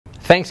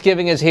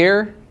Thanksgiving is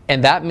here,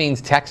 and that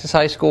means Texas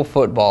high school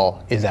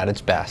football is at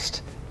its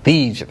best.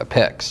 These are the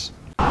picks.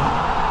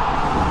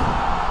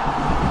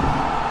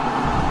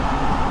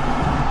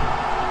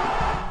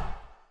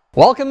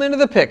 Welcome into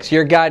the picks,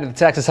 your guide to the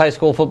Texas high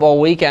school football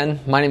weekend.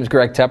 My name is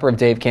Greg Tepper of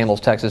Dave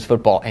Campbell's Texas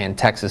Football and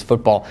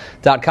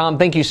TexasFootball.com.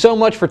 Thank you so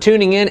much for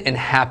tuning in, and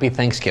happy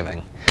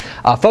Thanksgiving.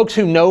 Folks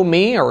who know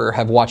me or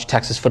have watched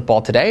Texas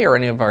Football Today or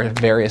any of our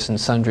various and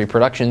sundry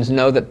productions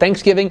know that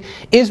Thanksgiving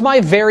is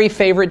my very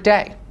favorite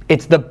day.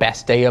 It's the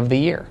best day of the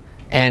year,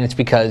 and it's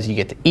because you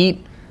get to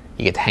eat,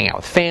 you get to hang out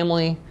with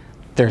family,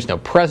 there's no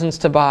presents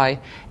to buy,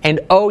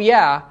 and oh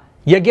yeah,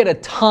 you get a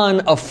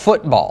ton of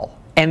football.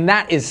 And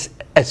that is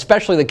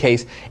especially the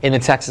case in the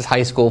Texas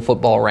high school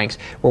football ranks,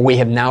 where we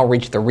have now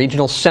reached the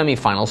regional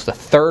semifinals, the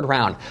third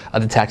round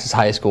of the Texas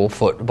high school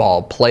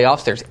football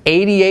playoffs. There's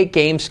 88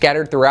 games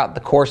scattered throughout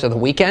the course of the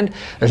weekend.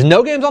 There's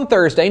no games on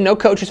Thursday. No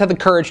coaches have the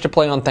courage to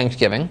play on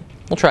Thanksgiving.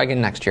 We'll try again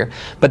next year.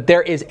 But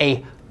there is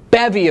a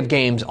bevy of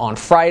games on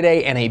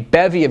Friday and a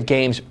bevy of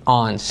games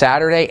on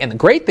Saturday. And the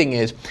great thing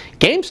is,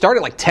 games start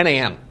at like 10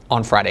 a.m.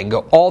 on Friday and go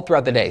all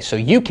throughout the day. So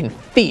you can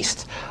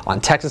feast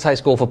on Texas high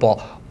school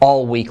football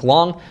all week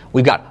long.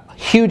 We've got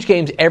huge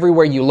games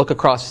everywhere you look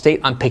across the state.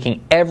 I'm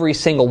picking every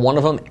single one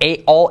of them,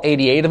 all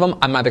 88 of them.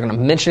 I'm either going to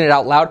mention it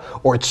out loud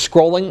or it's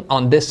scrolling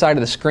on this side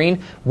of the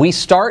screen. We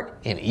start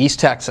in East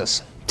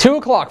Texas. 2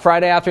 o'clock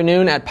Friday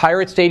afternoon at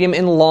Pirate Stadium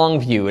in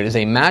Longview. It is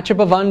a matchup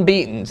of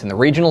unbeatens in the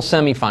regional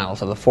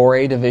semifinals of the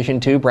 4A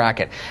Division II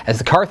bracket as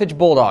the Carthage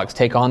Bulldogs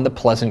take on the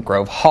Pleasant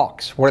Grove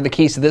Hawks. What are the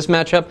keys to this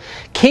matchup?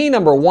 Key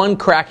number one,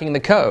 cracking the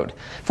code.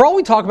 For all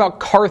we talk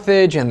about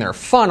Carthage and their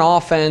fun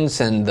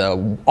offense and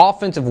the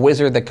offensive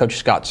wizard that Coach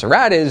Scott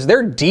Surratt is,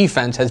 their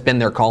defense has been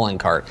their calling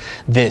card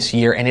this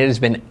year, and it has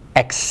been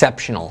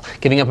exceptional,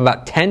 giving up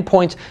about 10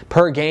 points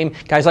per game.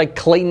 Guys like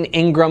Clayton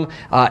Ingram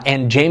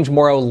and James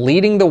Morrow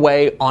leading the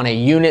way on a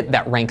unit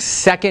that ranks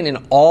second in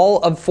all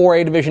of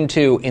 4A Division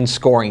II in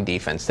scoring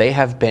defense. They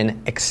have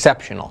been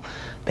exceptional.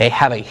 They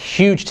have a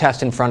huge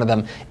test in front of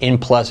them in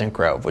Pleasant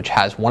Grove, which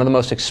has one of the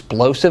most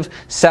explosive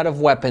set of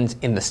weapons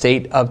in the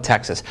state of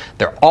Texas.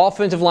 Their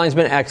offensive line's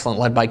been excellent,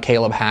 led by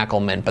Caleb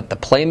Hackelman, but the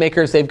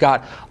playmakers they've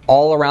got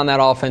all around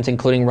that offense,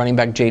 including running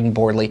back Jaden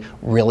Boardley,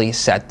 really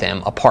set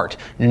them apart.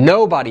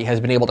 Nobody has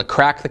been able to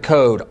crack the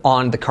code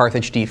on the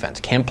Carthage defense.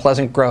 Can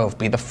Pleasant Grove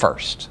be the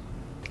first?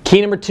 Key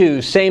number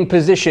two, same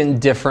position,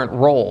 different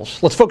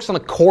roles. Let's focus on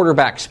the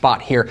quarterback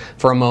spot here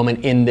for a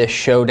moment in this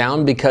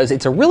showdown because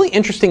it's a really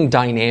interesting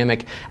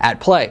dynamic at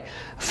play.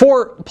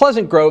 For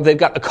Pleasant Grove, they've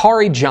got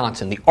Akari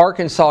Johnson, the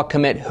Arkansas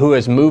commit who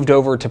has moved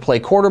over to play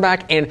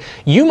quarterback, and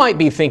you might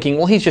be thinking,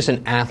 well, he's just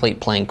an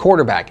athlete playing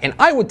quarterback, and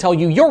I would tell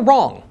you, you're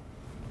wrong.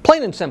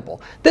 Plain and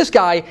simple. This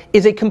guy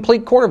is a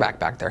complete quarterback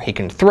back there. He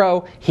can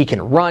throw, he can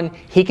run,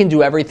 he can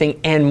do everything,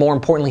 and more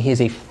importantly, he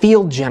is a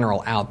field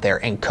general out there.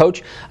 And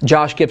Coach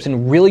Josh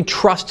Gibson really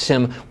trusts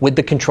him with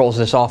the controls of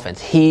this offense.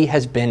 He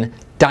has been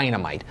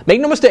dynamite.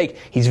 Make no mistake,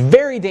 he's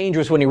very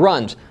dangerous when he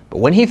runs, but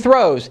when he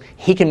throws,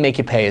 he can make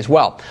you pay as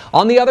well.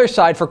 On the other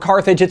side for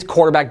Carthage, it's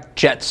quarterback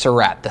Jet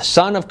Surratt. The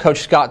son of Coach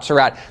Scott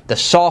Surratt, the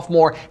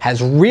sophomore,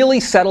 has really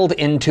settled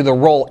into the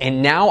role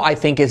and now I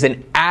think is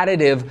an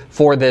additive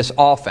for this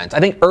offense.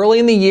 I think early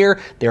in the year,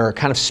 they were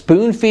kind of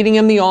spoon-feeding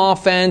him the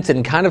offense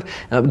and kind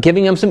of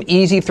giving him some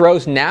easy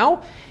throws.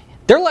 Now,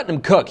 they're letting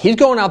him cook. He's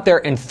going out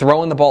there and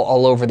throwing the ball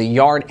all over the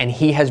yard, and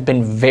he has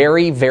been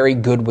very, very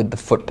good with the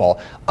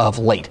football of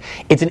late.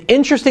 It's an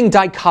interesting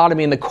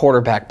dichotomy in the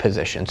quarterback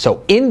position.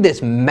 So in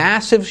this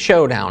massive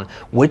showdown,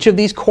 which of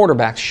these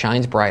quarterbacks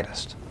shines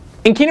brightest?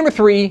 In key number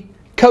three,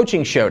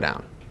 coaching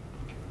showdown.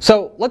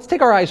 So let's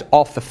take our eyes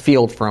off the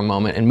field for a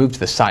moment and move to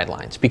the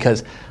sidelines,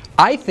 because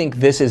I think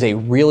this is a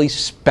really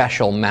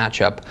special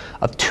matchup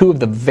of two of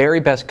the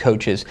very best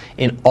coaches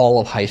in all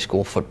of high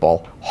school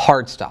football.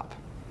 Hard stop,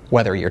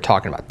 whether you're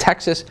talking about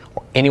Texas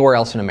or anywhere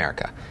else in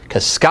America.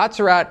 Because Scott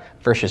Surratt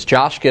versus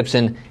Josh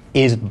Gibson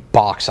is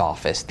box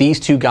office.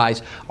 These two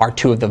guys are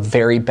two of the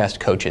very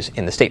best coaches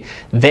in the state.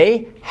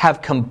 They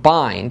have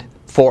combined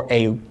for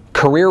a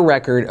career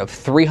record of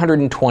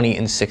 320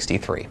 and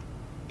 63.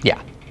 Yeah.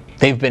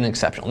 They've been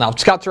exceptional. Now,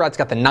 Scott Surratt's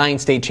got the 9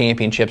 state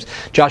championships.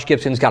 Josh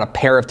Gibson's got a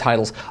pair of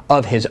titles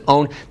of his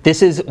own.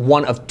 This is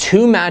one of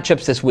 2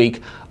 matchups this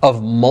week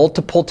of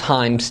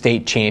multiple-time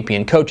state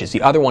champion coaches.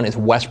 The other one is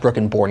Westbrook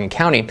and Borden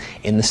County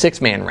in the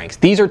 6-man ranks.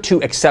 These are 2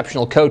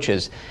 exceptional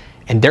coaches,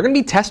 and they're going to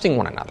be testing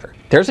one another.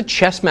 There's a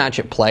chess match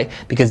at play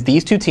because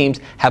these 2 teams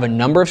have a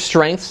number of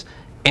strengths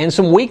and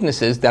some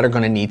weaknesses that are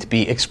going to need to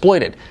be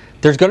exploited.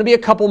 There's going to be a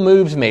couple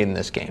moves made in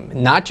this game,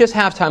 not just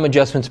halftime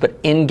adjustments, but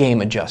in-game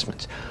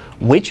adjustments.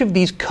 Which of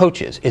these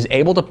coaches is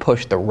able to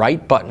push the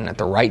right button at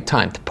the right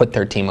time to put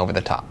their team over the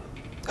top?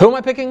 Who am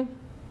I picking?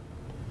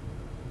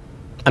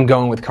 I'm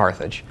going with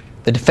Carthage.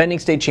 The defending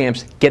state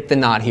champs get the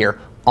nod here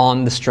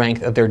on the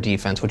strength of their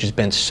defense, which has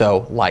been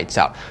so lights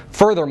out.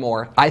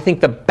 Furthermore, I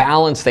think the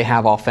balance they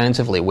have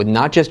offensively with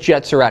not just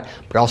Jet Surratt,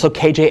 but also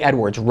KJ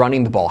Edwards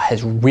running the ball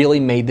has really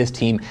made this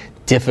team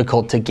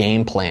difficult to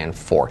game plan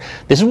for.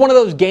 This is one of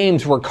those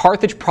games where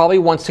Carthage probably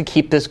wants to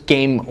keep this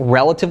game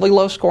relatively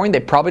low scoring. They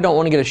probably don't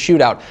want to get a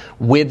shootout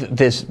with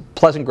this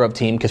Pleasant Grove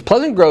team because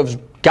Pleasant Grove's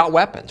got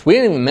weapons. We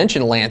didn't even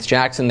mention Lance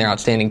Jackson, their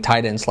outstanding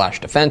tight end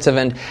 / defensive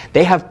end.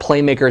 They have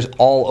playmakers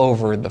all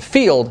over the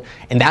field,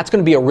 and that's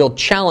going to be a real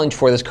challenge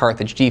for this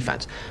Carthage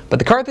defense. But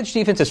the Carthage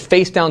defense has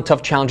faced down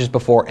tough challenges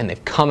before, and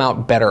they've come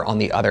out better on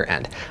the other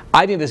end.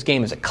 I think this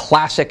game is a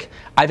classic.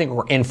 I think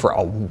we're in for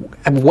a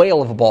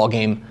whale of a ball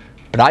game,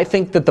 but I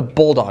think that the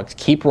Bulldogs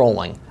keep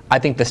rolling. I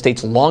think the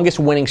state's longest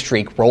winning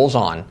streak rolls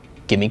on.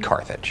 Give me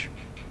Carthage.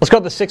 Let's go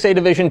to the 6A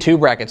Division II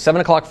bracket. 7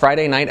 o'clock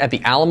Friday night at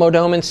the Alamo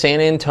Dome in San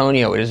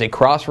Antonio. It is a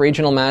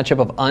cross-regional matchup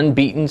of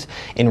unbeatens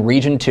in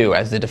Region 2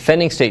 as the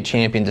defending state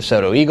champion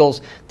DeSoto Eagles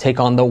take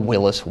on the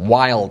Willis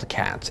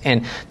Wildcats.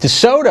 And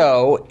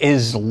DeSoto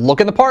is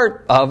looking the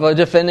part of a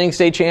defending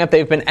state champ.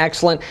 They've been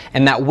excellent,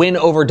 and that win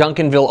over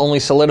Duncanville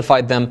only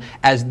solidified them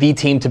as the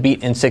team to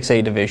beat in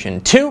 6A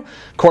Division II.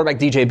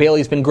 Quarterback DJ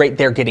Bailey's been great.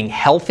 They're getting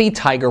healthy.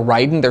 Tiger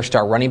Ryden, their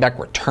star running back,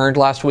 returned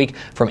last week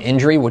from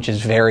injury, which is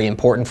very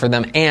important for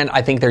them. And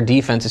I think their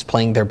defense is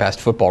playing their best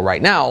football right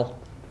now,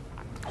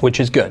 which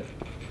is good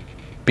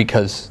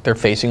because they're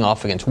facing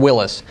off against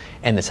Willis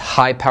and this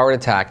high-powered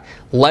attack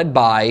led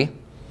by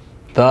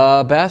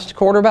the best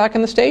quarterback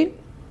in the state.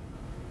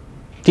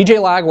 DJ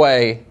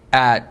Lagway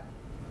at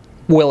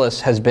Willis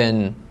has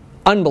been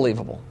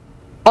unbelievable.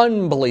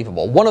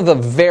 Unbelievable. One of the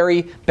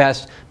very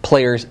best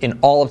players in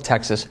all of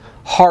Texas.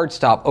 Hard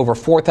stop, over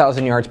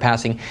 4,000 yards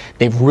passing.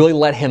 They've really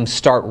let him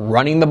start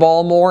running the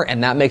ball more,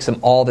 and that makes him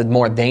all the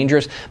more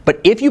dangerous. But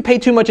if you pay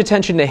too much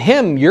attention to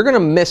him, you're going to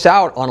miss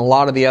out on a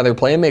lot of the other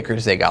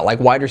playmakers they got,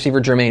 like wide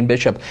receiver Jermaine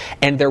Bishop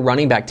and their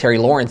running back Terry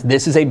Lawrence.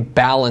 This is a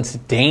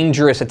balanced,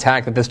 dangerous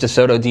attack that this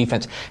DeSoto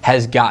defense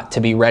has got to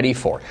be ready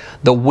for.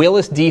 The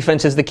Willis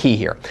defense is the key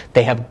here.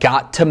 They have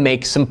got to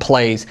make some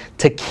plays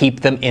to keep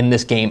them in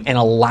this game and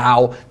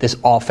allow this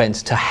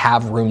offense to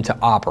have room to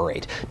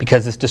operate,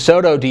 because this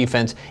DeSoto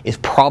defense is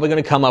probably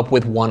going to come up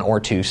with 1 or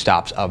 2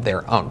 stops of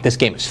their own. This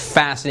game is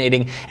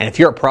fascinating, and if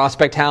you're a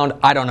prospect hound,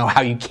 I don't know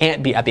how you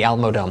can't be at the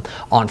Alamo Dome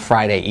on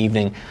Friday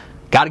evening.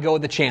 Got to go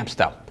with the champs,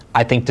 though.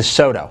 I think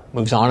DeSoto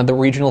moves on to the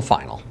regional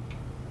final.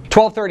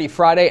 12:30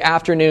 Friday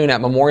afternoon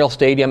at Memorial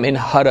Stadium in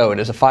Hutto. It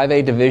is a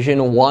 5A Division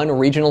I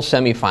regional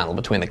semifinal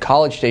between the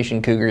College Station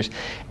Cougars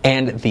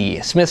and the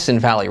Smithson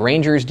Valley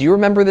Rangers. Do you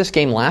remember this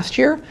game last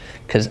year?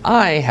 Because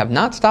I have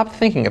not stopped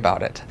thinking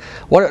about it.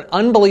 What an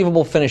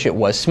unbelievable finish it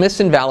was.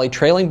 Smithson Valley,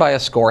 trailing by a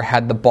score,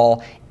 had the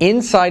ball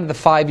inside the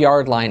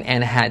 5-yard line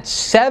and had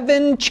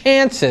 7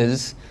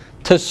 chances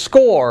to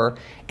score,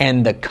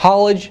 and the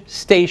College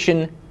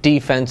Station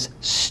defense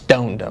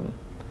stoned them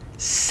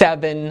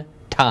 7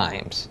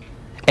 times.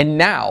 And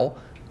now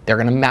they're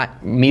going to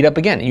meet up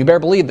again. And you better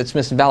believe that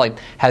Smithson Valley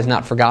has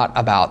not forgot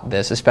about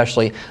this,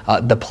 especially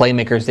the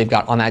playmakers they've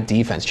got on that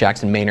defense.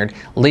 Jackson Maynard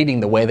leading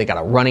the way. They got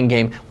a running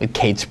game with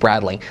Cade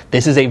Spradling.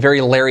 This is a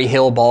very Larry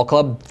Hill ball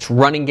club. It's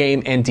running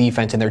game and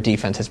defense, and their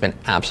defense has been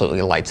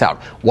absolutely lights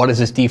out. What does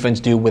this defense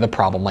do with a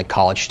problem like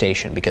College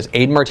Station? Because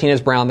Aiden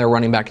Martinez-Brown, their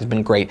running back, has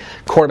been great.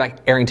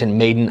 Quarterback Arrington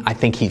Maiden, I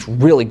think he's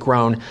really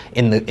grown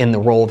in the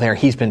role there.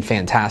 He's been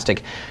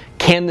fantastic.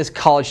 Can this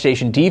College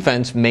Station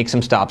defense make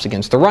some stops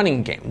against the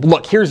running game?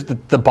 Look, here's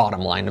the bottom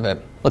line of it.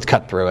 Let's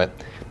cut through it.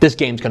 This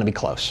game's going to be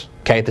close.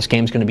 Okay, this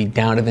game's going to be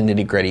down to the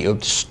nitty-gritty. It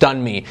would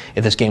stun me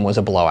if this game was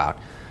a blowout.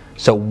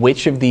 So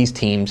which of these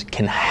teams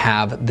can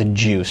have the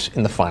juice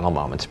in the final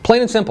moments?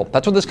 Plain and simple.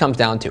 That's what this comes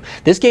down to.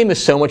 This game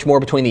is so much more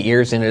between the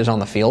ears than it is on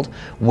the field.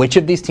 Which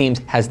of these teams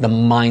has the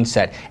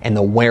mindset and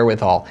the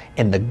wherewithal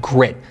and the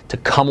grit to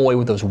come away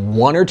with those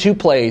 1 or 2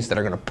 plays that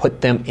are going to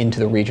put them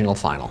into the regional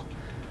final?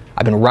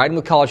 I've been riding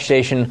with College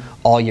Station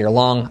all year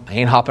long. I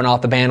ain't hopping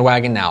off the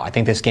bandwagon now. I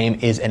think this game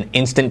is an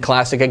instant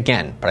classic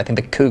again, but I think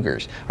the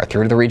Cougars are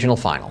through to the regional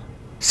final.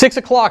 6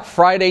 o'clock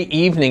Friday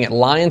evening at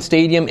Lion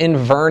Stadium in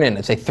Vernon.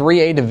 It's a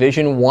 3A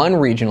Division I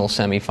regional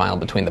semifinal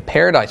between the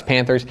Paradise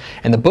Panthers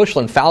and the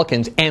Bushland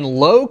Falcons. And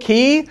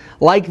low-key,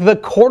 like the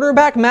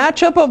quarterback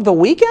matchup of the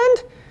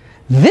weekend,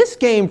 this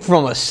game,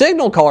 from a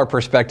signal caller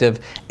perspective,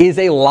 is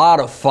a lot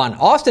of fun.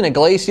 Austin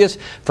Iglesias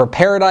for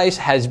Paradise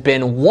has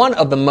been one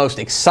of the most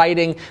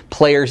exciting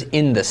players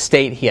in the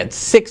state. He had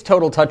 6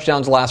 total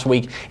touchdowns last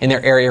week in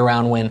their area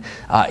round win.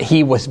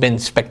 He has been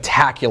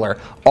spectacular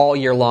all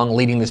year long,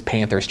 leading this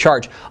Panthers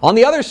charge. On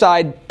the other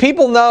side,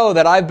 people know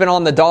that I've been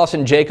on the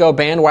Dawson Jaco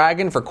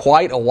bandwagon for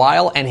quite a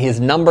while, and his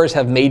numbers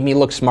have made me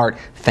look smart.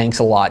 Thanks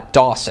a lot,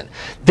 Dawson.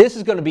 This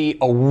is going to be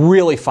a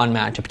really fun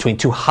matchup between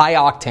 2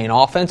 high-octane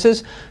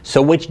offenses.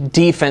 So which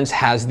defense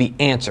has the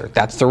answer?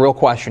 That's the real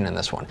question in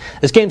this one.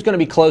 This game's going to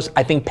be close.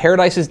 I think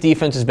Paradise's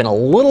defense has been a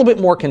little bit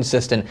more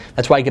consistent.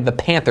 That's why I give the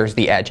Panthers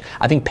the edge.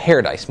 I think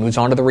Paradise moves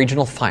on to the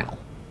regional final.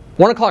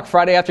 1 o'clock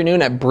Friday afternoon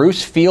at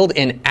Bruce Field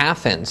in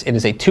Athens. It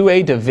is a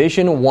 2A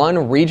Division I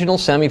regional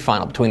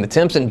semifinal between the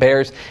Timpson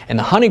Bears and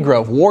the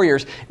Honeygrove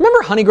Warriors.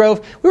 Remember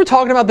Honeygrove? We were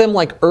talking about them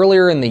like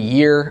earlier in the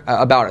year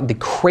about the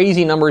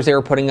crazy numbers they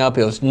were putting up.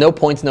 It was no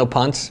points, no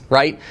punts,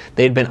 right?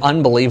 They had been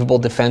unbelievable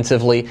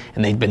defensively,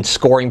 and they'd been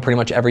scoring pretty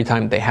much every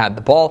time they had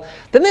the ball.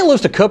 Then they lose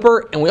to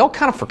Cooper, and we all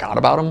kind of forgot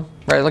about them,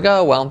 right? Like,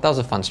 oh, well, that was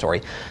a fun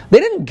story. They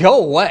didn't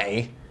go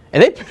away.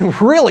 And they've been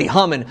really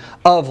humming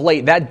of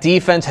late. That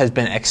defense has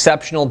been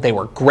exceptional. They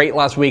were great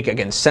last week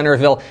against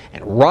Centerville.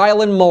 And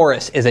Rylan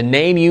Morris is a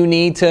name you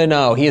need to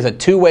know. He is a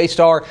two-way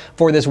star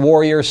for this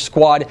Warriors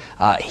squad.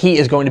 He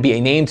is going to be a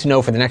name to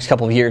know for the next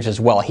couple of years as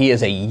well. He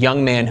is a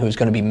young man who's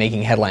going to be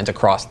making headlines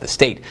across the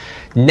state.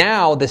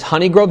 Now, this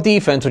Honeygrove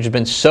defense, which has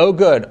been so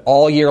good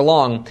all year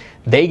long,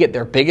 they get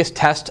their biggest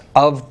test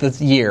of the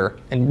year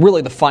and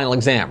really the final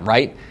exam,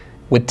 right,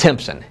 with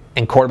Timpson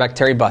and quarterback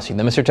Terry Bussey,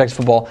 the Mr. Texas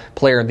Football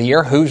Player of the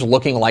Year, who's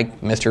looking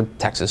like Mr.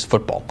 Texas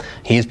Football.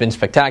 He's been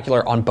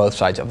spectacular on both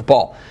sides of the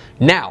ball.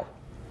 Now,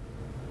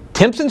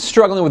 Timpson's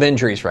struggling with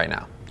injuries right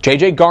now.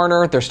 J.J.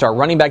 Garner, their star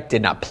running back,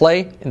 did not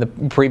play in the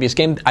previous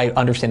game. I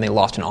understand they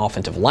lost an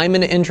offensive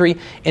lineman injury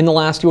in the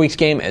last week's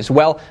game as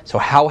well. So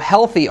how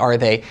healthy are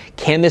they?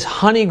 Can this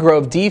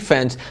Honeygrove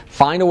defense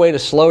find a way to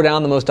slow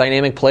down the most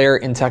dynamic player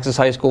in Texas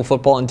high school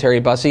football in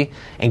Terry Bussey?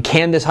 And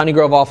can this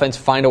Honeygrove offense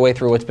find a way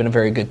through what's been a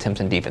very good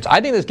Timpson defense?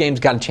 I think this game's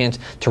got a chance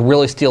to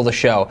really steal the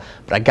show,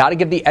 but I got to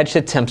give the edge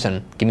to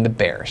Timpson. Give me the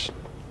Bears.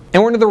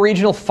 And we're into the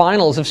regional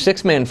finals of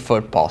six-man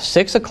football.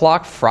 6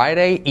 o'clock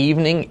Friday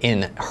evening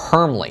in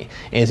Hermleigh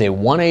is a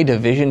 1A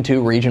Division II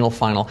regional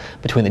final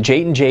between the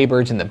Jayton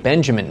Jaybirds and the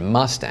Benjamin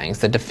Mustangs.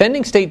 The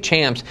defending state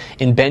champs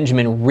in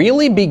Benjamin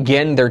really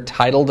begin their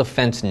title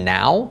defense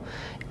now,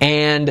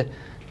 and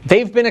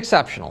they've been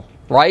exceptional,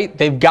 right?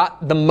 They've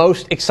got the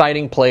most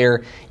exciting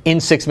player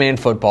in six-man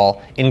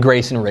football in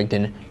Grayson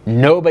Rigdon.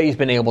 Nobody's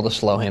been able to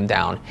slow him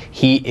down.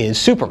 He is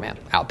Superman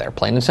out there,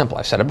 plain and simple.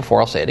 I've said it before,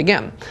 I'll say it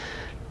again.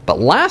 But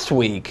last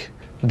week,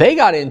 they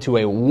got into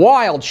a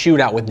wild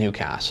shootout with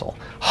Newcastle,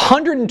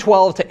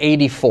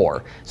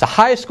 112-84. It's the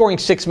highest scoring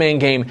six-man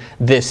game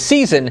this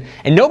season,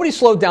 and nobody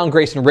slowed down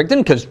Grayson Rigdon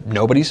because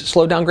nobody's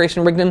slowed down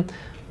Grayson Rigdon.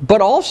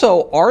 But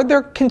also, are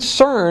there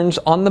concerns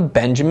on the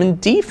Benjamin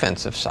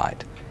defensive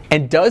side?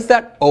 And does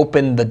that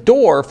open the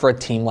door for a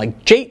team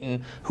like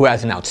Jayton, who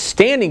has an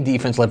outstanding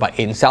defense led by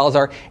Aiden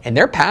Salazar, and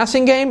their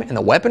passing game and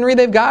the weaponry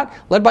they've got,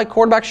 led by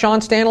quarterback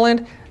Sean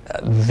Staniland,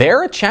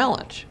 they're a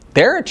challenge.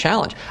 They're a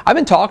challenge. I've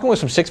been talking with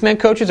some six-man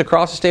coaches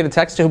across the state of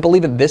Texas who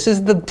believe that this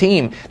is the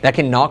team that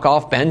can knock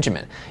off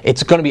Benjamin.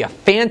 It's going to be a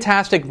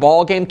fantastic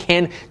ball game.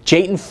 Can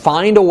Jayton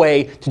find a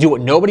way to do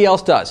what nobody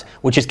else does,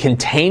 which is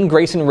contain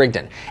Grayson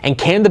Rigdon? And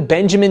can the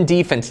Benjamin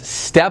defense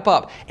step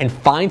up and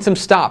find some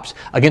stops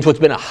against what's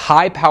been a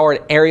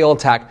high-powered aerial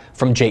attack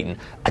from Jayton?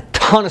 A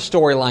ton of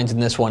storylines in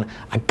this one.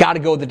 I got to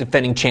go with the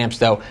defending champs,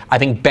 though. I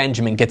think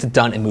Benjamin gets it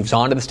done and moves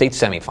on to the state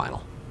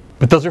semifinal.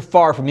 But those are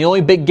far from the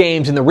only big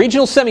games in the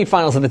regional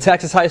semifinals of the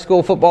Texas High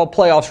School Football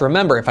Playoffs.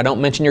 Remember, if I don't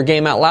mention your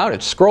game out loud,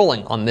 it's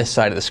scrolling on this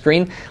side of the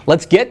screen.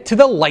 Let's get to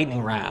the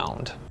lightning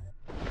round.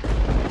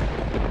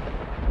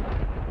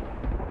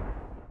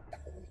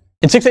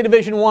 In 6A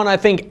Division I, I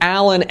think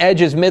Allen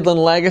edges Midland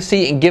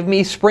Legacy and give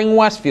me Spring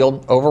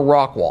Westfield over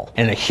Rockwall.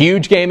 And in a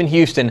huge game in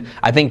Houston,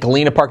 I think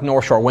Galena Park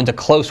North Shore wins a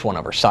close one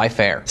over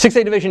Cy-Fair.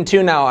 6A Division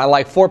II now, I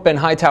like Fort Bend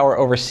Hightower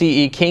over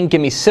C.E. King. Give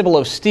me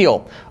Cibolo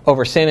Steel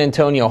over San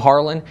Antonio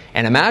Harlan.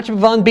 And a matchup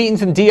of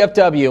unbeatens in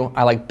DFW,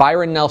 I like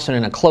Byron Nelson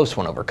in a close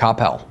one over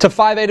Coppell. To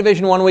 5A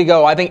Division I we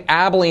go. I think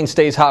Abilene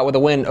stays hot with a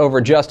win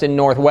over Justin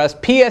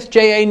Northwest.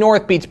 PSJA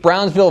North beats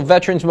Brownsville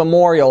Veterans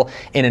Memorial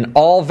in an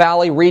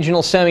All-Valley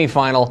regional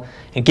semifinal.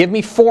 And give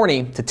me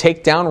Forney to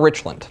take down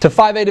Richland. To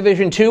 5A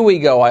Division II we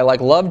go. I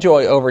like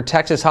Lovejoy over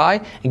Texas High.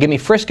 And give me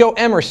Frisco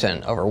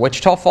Emerson over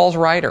Wichita Falls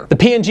Rider. The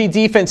PNG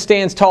defense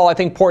stands tall. I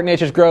think Port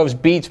Neches Groves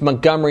beats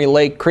Montgomery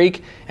Lake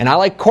Creek. And I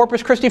like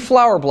Corpus Christi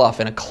Flower Bluff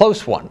in a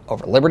close one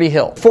over Liberty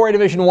Hill. 4A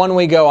Division I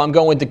we go. I'm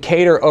going with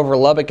Decatur over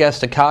Lubbock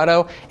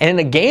Estacado. And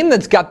in a game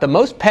that's got the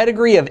most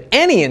pedigree of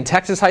any in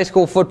Texas high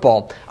school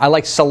football, I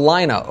like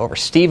Salina over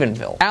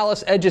Stephenville.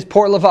 Alice edges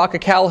Port Lavaca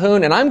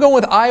Calhoun. And I'm going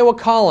with Iowa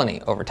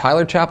Colony over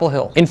Tyler Chapel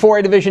Hill. In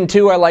 4A Division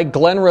II, I like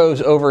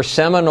Glenrose over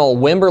Seminole.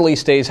 Wimberley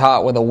stays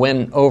hot with a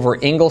win over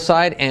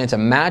Ingleside, and it's a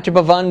matchup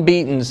of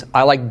unbeatens.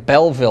 I like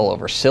Belleville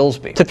over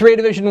Silsbee. To 3A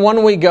Division I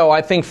we go.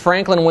 I think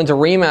Franklin wins a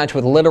rematch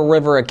with Little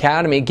River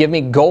Academy. Give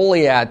me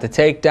Goliad to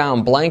take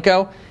down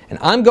Blanco. And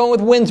I'm going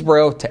with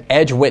Winsboro to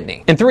edge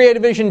Whitney. In 3A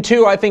Division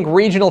II, I think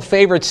regional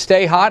favorites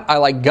stay hot. I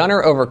like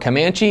Gunner over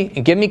Comanche,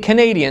 and give me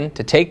Canadian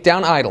to take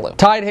down Idalou.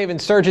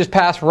 Tidehaven surges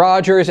past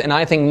Rogers, and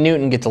I think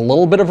Newton gets a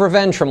little bit of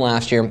revenge from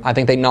last year. I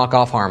think they knock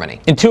off Harmony.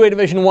 In 2A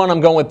Division I,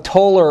 I'm going with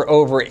Toller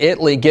over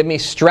Italy. Give me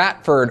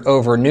Stratford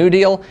over New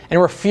Deal,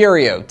 and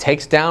Refugio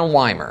takes down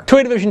Weimar.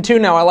 2A Division II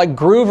now, I like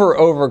Groover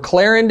over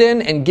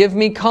Clarendon, and give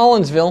me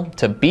Collinsville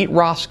to beat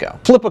Roscoe.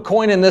 Flip a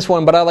coin in this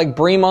one, but I like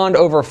Bremond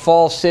over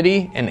Falls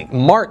City, and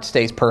Martin Hart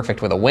stays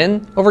perfect with a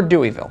win over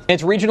Deweyville.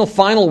 It's regional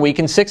final week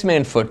in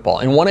six-man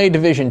football. In 1A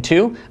Division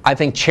II, I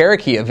think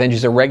Cherokee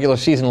avenges a regular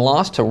season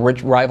loss to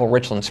rival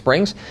Richland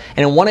Springs.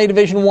 And in 1A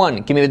Division I,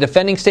 give me the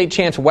defending state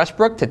champs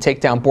Westbrook to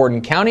take down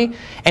Borden County,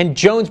 and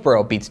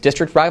Jonesboro beats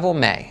district rival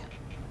May.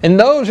 And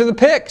those are the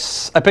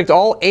picks. I picked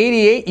all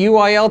 88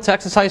 UIL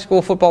Texas High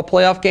School football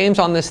playoff games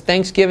on this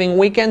Thanksgiving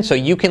weekend, so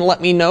you can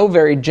let me know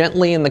very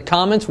gently in the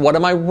comments, what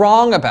am I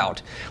wrong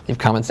about? Leave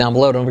comments down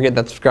below. Don't forget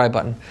that subscribe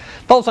button.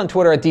 Follow us on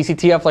Twitter at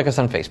DCTF, like us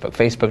on Facebook,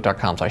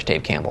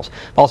 facebook.com/Dave Campbell's.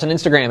 Follow us on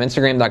Instagram,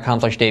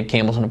 instagram.com/Dave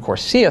Campbell's, and of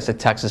course see us at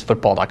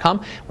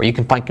texasfootball.com, where you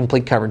can find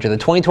complete coverage of the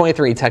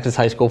 2023 Texas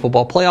High School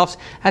football playoffs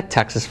at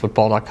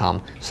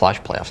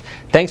texasfootball.com/playoffs.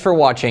 Thanks for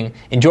watching.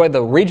 Enjoy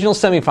the regional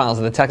semifinals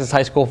of the Texas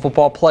High School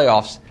football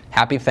playoffs.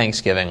 Happy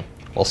Thanksgiving.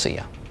 We'll see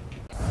you.